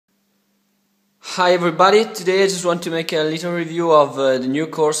Hi everybody, today I just want to make a little review of the new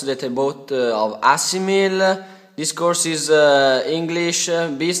course that I bought of Assimil. This course is English,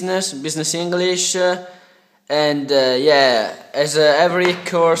 business English, and yeah, as every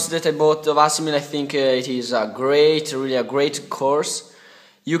course that I bought of Assimil, I think it is really a great course.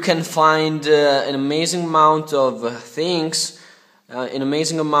 You can find an amazing amount of things, an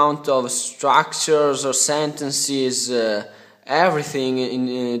amazing amount of structures or sentences, everything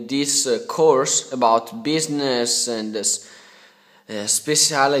in this course about business and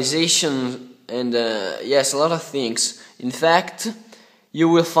specialization and yes, a lot of things. In fact, you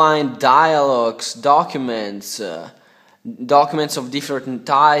will find dialogues, documents of different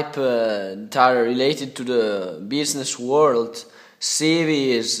type that are related to the business world,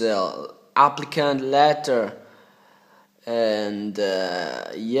 CVs, applicant letter, and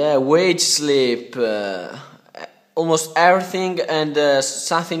yeah, wage slip, almost everything, and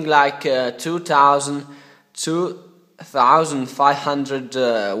something like 2,500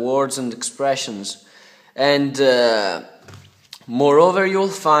 words and expressions. And moreover, you'll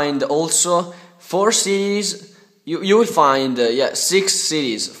find also 4 cities. You will find 6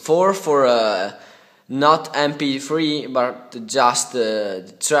 cities, 4 for not MP3 but just the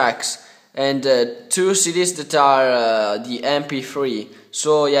tracks, and 2 cities that are the MP3.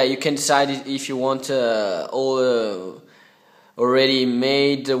 So yeah, you can decide if you want all already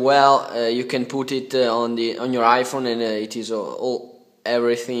made. Well, you can put it on your iPhone, and it is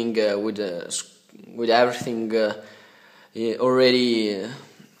everything with everything already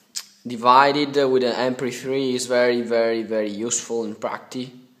divided with an MP3 is very useful in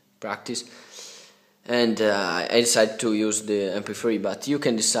practice. And I decided to use the MP3, but you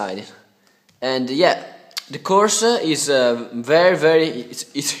can decide. And yeah, the course is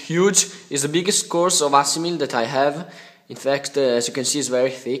it's huge. It's the biggest course of Assimil that I have. In fact, as you can see, it's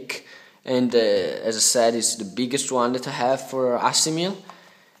very thick, and as I said, it's the biggest one that I have for Assimil.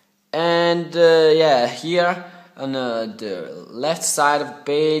 And yeah, here on the left side of the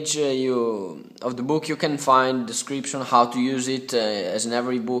page of the book, you can find description how to use it, as in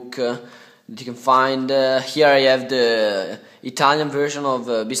every book that you can find. Here I have the Italian version of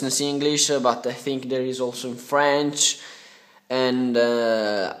Business English, but I think there is also in French, and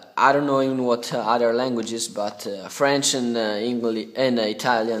I don't know in what other languages, but French and English and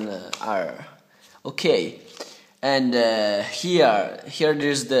Italian are okay. And here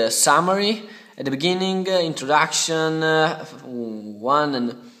there's the summary at the beginning, introduction, 1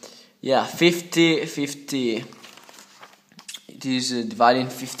 and 50. It is divided in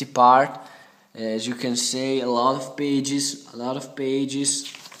 50 parts. As you can see, a lot of pages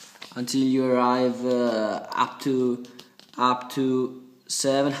until you arrive up to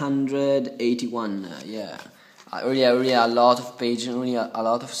 781. Really a lot of pages, really a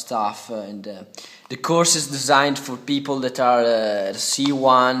lot of stuff, and the course is designed for people that are at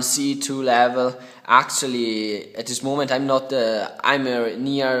C1, C2 level. Actually, at this moment, I'm not. I'm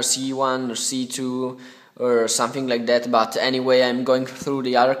near C1 or C2 or something like that. But anyway, I'm going through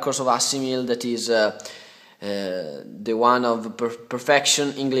the other course of Assimil that is the one of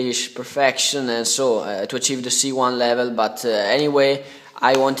perfection, English perfection, and so to achieve the C1 level. But anyway,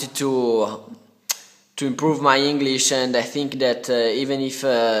 I wanted to improve my English, and I think that even if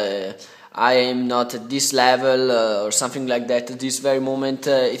I am not at this level or something like that at this very moment,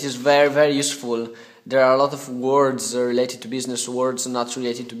 it is very useful. There are a lot of words related to business, words not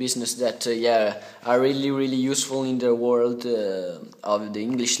related to business that are really useful in the world of the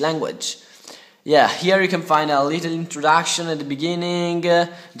English language. Yeah, here you can find a little introduction at the beginning,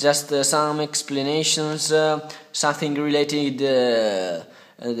 just some explanations, something related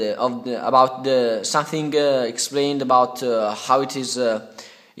something explained about how it is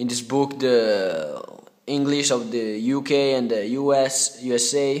in this book, the English of the UK and the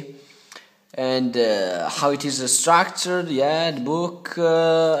USA, and how it is structured. Yeah, the book,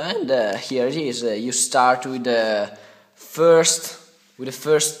 and here it is. You start with the first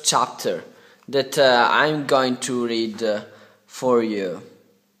chapter that I'm going to read for you.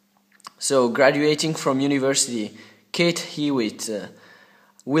 So, graduating from university, Kate Hewitt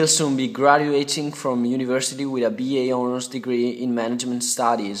will soon be graduating from university with a BA honors degree in management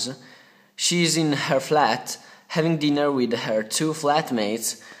studies. She is in her flat, having dinner with her 2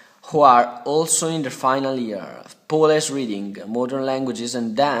 flatmates, who are also in their final year. Paula is reading modern languages,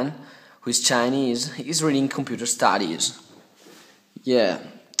 and Dan, who is Chinese, is reading computer studies. Yeah,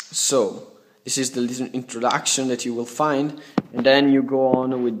 so this is the little introduction that you will find, and then you go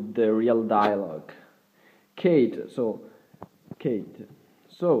on with the real dialogue. Kate,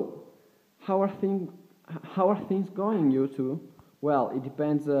 how are things going, you two? Well, it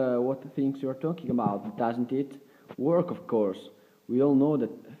depends what things you're talking about, doesn't it? Work, of course. We all know that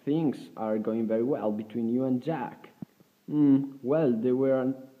things are going very well between you and Jack. Well, they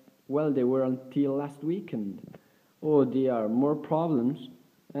were until last weekend. Oh dear, more problems?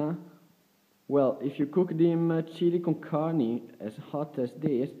 Huh? Well, if you cooked him chili con carne as hot as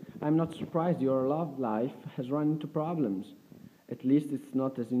this, I'm not surprised your love life has run into problems. At least it's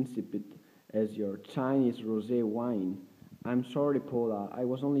not as insipid as your Chinese rosé wine. I'm sorry, Paula, I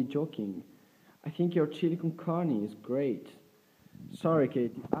was only joking. I think your chili con carne is great. Sorry,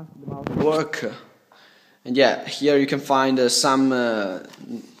 Kate, you asked about work. And yeah, here you can find some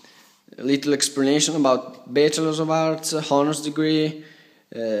little explanation about Bachelors of Arts, honors degree.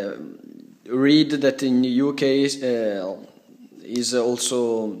 Read that in the UK is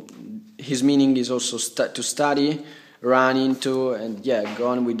also, his meaning is also to study, run into, and yeah, go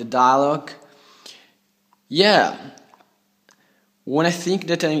on with the dialogue. Yeah, when I think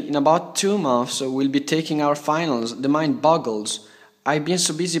that in about 2 months we'll be taking our finals, the mind boggles. I've been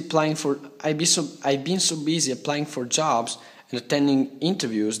so busy applying for jobs and attending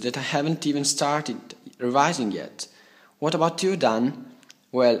interviews that I haven't even started revising yet. What about you, Dan?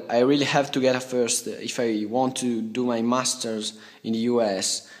 Well, I really have to get a first if I want to do my master's in the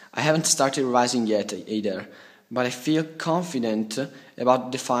US. I haven't started revising yet either, but I feel confident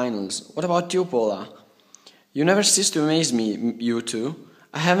about the finals. What about you, Paula? You never cease to amaze me, you two.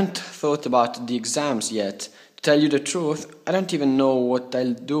 I haven't thought about the exams yet. To tell you the truth, I don't even know what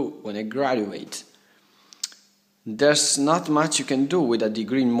I'll do when I graduate. There's not much you can do with a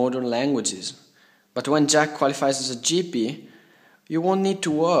degree in modern languages. But when Jack qualifies as a GP, you won't need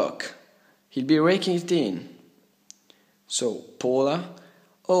to work. He'll be raking it in. So, Paula?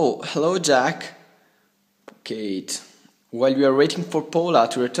 Oh, hello, Jack. Kate. While we are waiting for Paula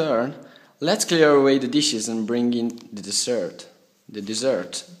to return, let's clear away the dishes and bring in the dessert. The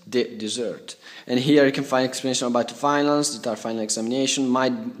dessert. And here you can find explanation about the finals, that are final examination,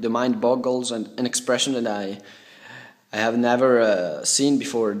 the mind boggles, and an expression that I have never seen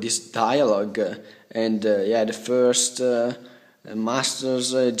before, this dialogue. Yeah, the first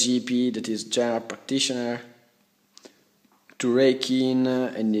master's GP, that is general practitioner, to rake in,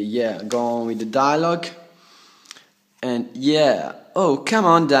 and yeah, go on with the dialogue. And yeah, oh, come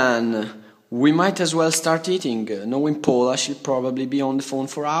on, Dan. We might as well start eating. Knowing Paula, she'll probably be on the phone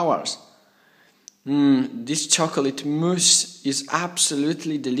for hours. This chocolate mousse is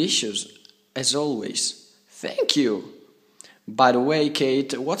absolutely delicious, as always. Thank you. By the way,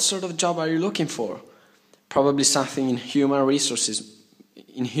 Kate, what sort of job are you looking for? Probably something in human resource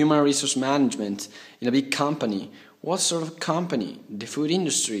management, in a big company. What sort of company? The food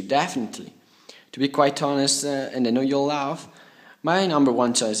industry, definitely. To be quite honest, and I know you'll laugh, my number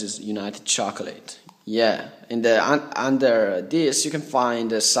one choice is United Chocolate. Yeah, and under this you can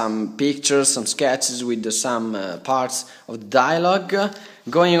find some pictures, some sketches with some parts of the dialogue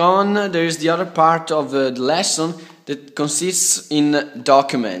going on. There is the other part of the lesson that consists in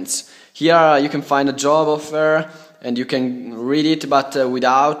documents. Here you can find a job offer and you can read it, but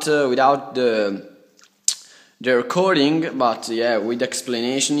without the recording, but yeah, with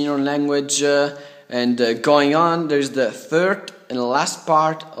explanation in your language. And going on, there is the third and last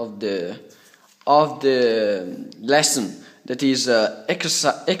part of the lesson, that is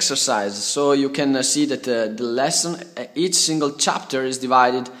exercise. So you can see that the lesson, each single chapter is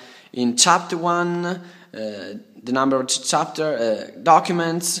divided in chapter 1, the number of chapter,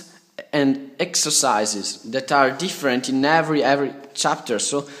 documents, and exercises that are different in every chapter.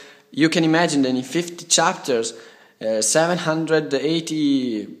 So you can imagine that in 50 chapters,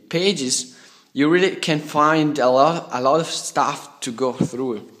 780 pages, you really can find a lot of stuff to go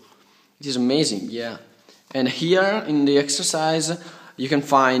through. It is amazing, yeah. And here in the exercise, you can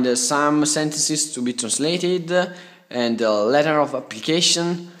find some sentences to be translated and a letter of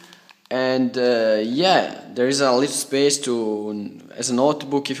application. And yeah, there is a little space as a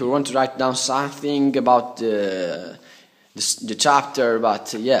notebook if you want to write down something about the chapter.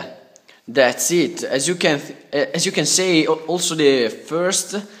 But yeah, that's it. As you can say, also the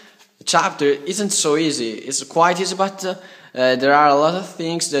first chapter isn't so easy. It's quite easy, but there are a lot of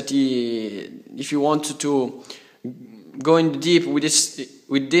things that if you want to go in deep with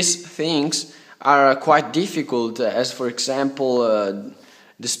these things, are quite difficult. As for example,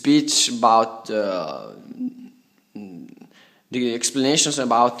 the speech about the explanations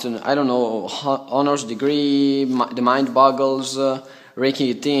about I don't know, honors degree, the mind boggles, raking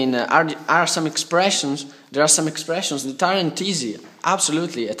it in. Are some expressions. There are some expressions that aren't easy,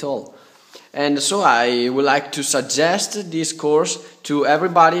 absolutely at all. And so I would like to suggest this course to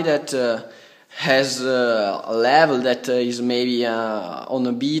everybody that has a level that is maybe on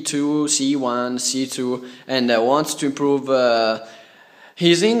a B2, C1, C2, and wants to improve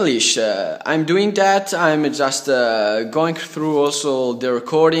his English. I'm doing that. I'm just going through also the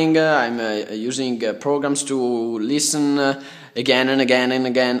recording. I'm using programs to listen again and again and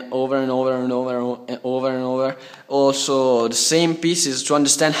again, over and over and over and over and over. Also the same pieces to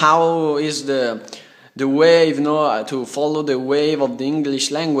understand how is the wave, to follow the wave of the English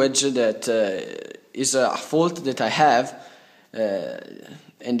language. That is a fault that I have,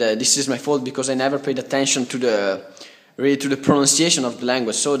 and this is my fault because I never paid attention to the pronunciation of the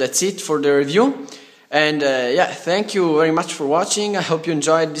language. So that's it for the review, and yeah, thank you very much for watching. I hope you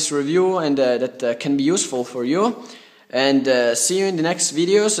enjoyed this review and that can be useful for you, and see you in the next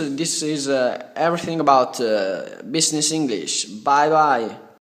videos. This is everything about business English. Bye bye.